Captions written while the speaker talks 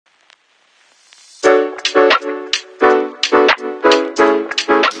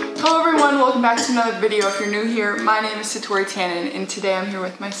welcome back to another video. If you're new here, my name is Satori Tannen, and today I'm here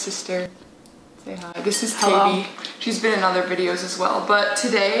with my sister. Say hi. This is Tavi. She's been in other videos as well, but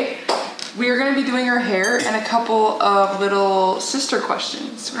today we are going to be doing her hair and a couple of little sister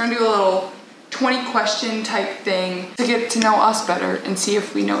questions. We're going to do a little 20 question type thing to get to know us better and see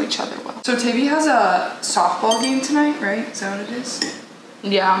if we know each other well. So Tavi has a softball game tonight, right? Is that what it is?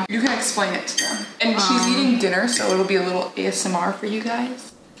 Yeah. You can explain it to them. And she's eating dinner, so it'll be a little ASMR for you guys.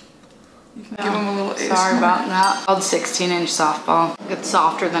 You can give them a little ASMR. Sorry about that. Called 16-inch softball. It's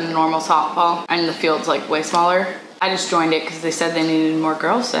softer than a normal softball, and the field's like way smaller. I just joined it because they said they needed more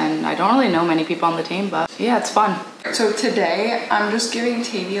girls, and I don't really know many people on the team, but yeah, it's fun. So today, I'm just giving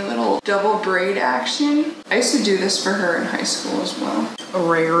Tavi a little double braid action. I used to do this for her in high school as well.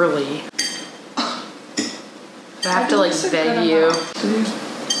 Rarely. I have to like beg you.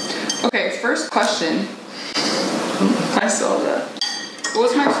 Okay, first question. I saw that. What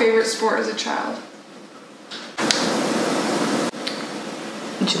was my favorite sport as a child?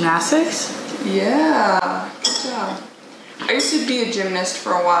 Gymnastics? Yeah, good job. I used to be a gymnast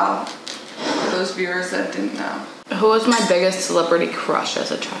for a while, for those viewers that didn't know. Who was my biggest celebrity crush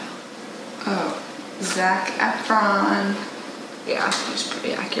as a child? Oh, Zac Efron. Yeah, he's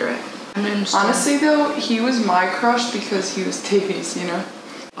pretty accurate. Honestly though, he was my crush because he was Tavi's, you know?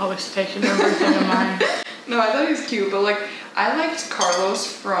 Always taking everything of mine. No, I thought he was cute, but like, I liked Carlos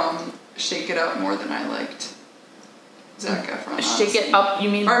from Shake It Up more than I liked Zac Efron. Honestly. Shake It Up, you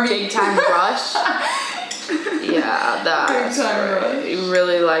mean Big Time Rush? Yeah, that's Big Time Rush. You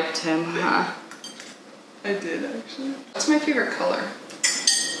really liked him, huh? I did, actually. What's my favorite color?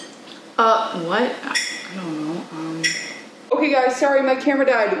 What? I don't know, Okay guys, sorry my camera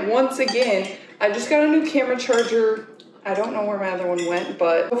died once again. I just got a new camera charger. I don't know where my other one went,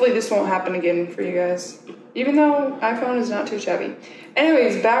 but hopefully this won't happen again for you guys. Even though iPhone is not too shabby.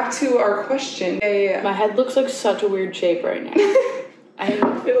 Anyways, back to our question. My head looks like such a weird shape right now.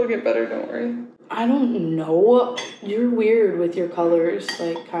 It'll get better, don't worry. I don't know. You're weird with your colors,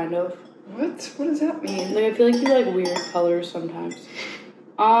 like, kind of. What? What does that mean? Like, I feel like you like weird colors sometimes.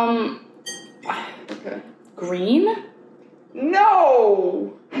 Okay. Green?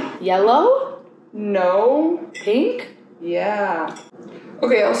 No! Yellow? No. Pink? Yeah.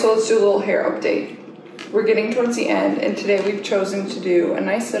 Okay, also let's do a little hair update. We're getting towards the end, and today we've chosen to do a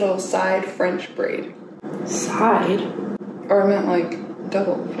nice little side French braid. Side? Or I meant like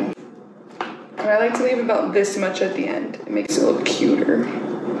double. And I like to leave about this much at the end. It makes it look cuter.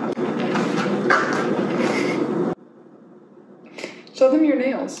 Show them your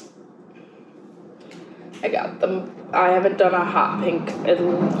nails. I got them. I haven't done a hot pink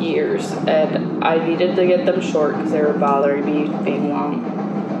in years, and I needed to get them short because they were bothering me being long.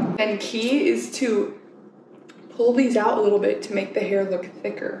 And key is to pull these out a little bit to make the hair look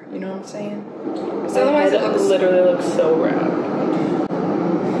thicker. You know what I'm saying? Because otherwise it literally looks so round.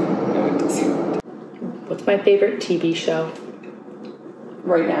 No, it doesn't. What's my favorite TV show?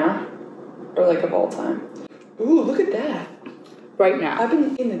 Right now? Or like of all time? Ooh, look at that. Right now. I've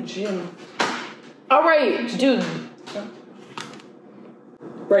been in the gym. All right, dude.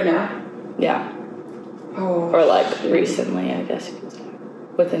 Right now? Yeah. Oh. Or like recently, I guess you could say.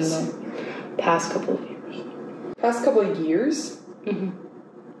 Within the past couple of years. Past couple of years? Mm-hmm.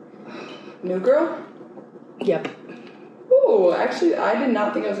 New Girl? Yep. Ooh, actually, I did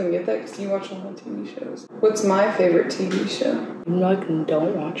not think I was gonna get that because you watch a lot of TV shows. What's my favorite TV show? You like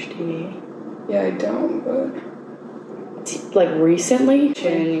don't watch TV. Yeah, I don't, but... Like recently?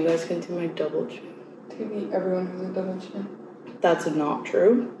 Chin, you guys can do my double chin. TV, everyone has a double chin. That's not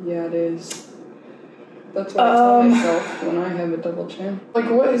true. Yeah, it is. That's what I tell myself when I have a double chin. Like,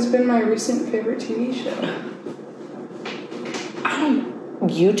 what has been my recent favorite TV show?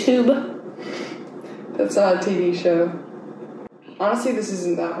 YouTube? That's not a TV show. Honestly, this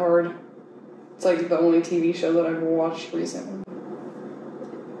isn't that hard. It's like the only TV show that I've watched recently.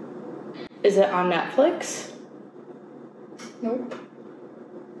 Is it on Netflix? Nope.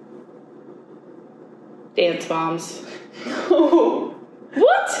 Dance Moms. No.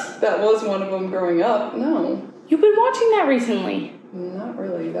 What? That was one of them growing up. No. You've been watching that recently. Not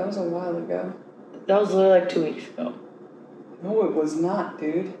really. That was a while ago. That was literally like 2 weeks ago. No, it was not,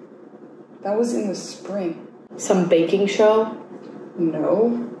 dude. That was in the spring. Some baking show?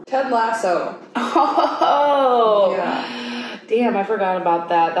 No. Ted Lasso. Oh. Yeah. Damn, I forgot about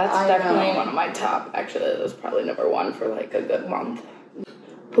that. That's definitely know. one of my top. Actually, that was probably number one for like a good month.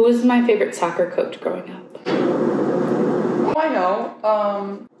 Who was my favorite soccer coach growing up? Oh, I know.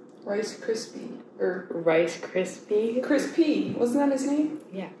 Rice Krispie. Or Rice Krispie? Crispy. Wasn't that his name?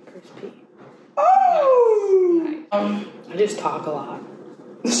 Yeah, Crispy. Oh! Nice. I just talk a lot.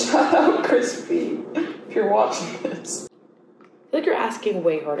 Shout out Crispy, if you're watching this. I feel like you're asking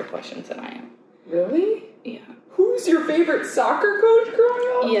way harder questions than I am. Really? Yeah. Who's your favorite soccer coach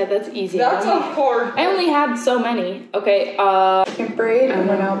growing up? Yeah, that's easy. That's a hard. I only had so many. Okay, second braid, and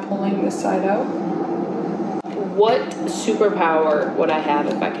we're now pulling this side out. What superpower would I have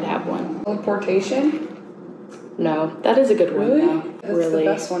if I could have one? Teleportation? No, that is a good one. Really? No, That's really.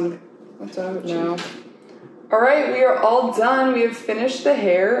 the best one. That's what I would No. choose. Alright, we are all done. We have finished the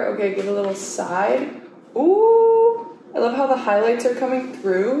hair. Okay, give it a little side. Ooh! I love how the highlights are coming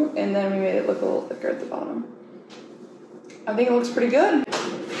through, and then we made it look a little thicker at the bottom. I think it looks pretty good.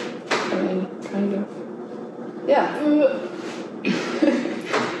 I mean, kind of. Yeah.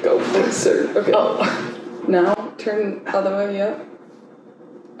 Go closer. Okay. Oh. Now, turn other way up.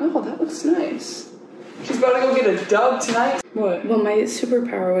 Oh, that looks nice. She's about to go get a dub tonight. What? Well, my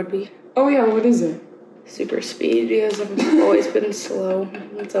superpower would be Oh yeah, what is it? super speed because I've always been slow.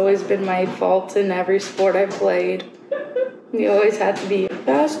 It's always been my fault in every sport I've played. You always had to be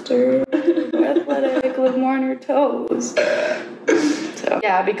faster, athletic, live more on your toes. So,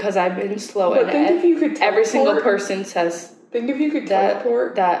 yeah, because I've been slow But in think it. if you could Every single teleport. person says Think if you could that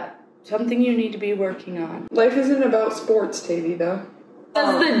teleport. that's something you need to be working on. Life isn't about sports, Tavy, though.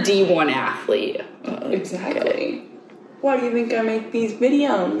 As the D1 athlete. Exactly. Okay. Why do you think I make these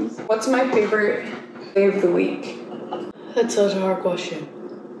videos? What's my favorite day of the week? That's such a hard question.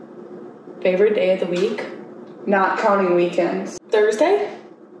 Favorite day of the week? Not counting weekends. Thursday?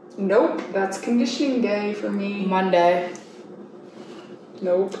 Nope, that's conditioning day for me. Monday?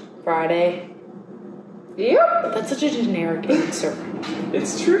 Nope. Friday? Yep. That's such a generic answer.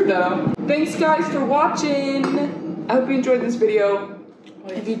 It's true though. Thanks guys for watching. I hope you enjoyed this video.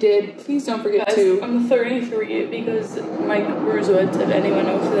 If you did, please don't forget to. I'm 33 because Mike Bruzowitz, if anyone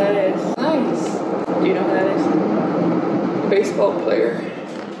knows who that is. Nice. Do you know who that is? Baseball player.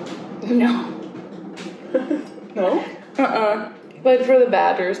 No. No? Played for the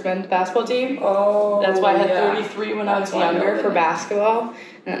Badgers men's basketball team. Oh. That's why I had yeah. 33 when I was That's why I know younger that. for basketball.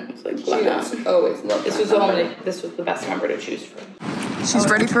 And I was like, why She not? has always loved This was the best number to choose from. She's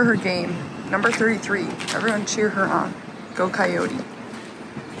ready for her game. Number 33. Everyone cheer her on. Go Coyote.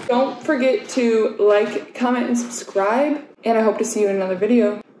 Don't forget to like, comment, and subscribe. And I hope to see you in another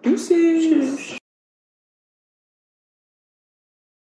video. Deuces.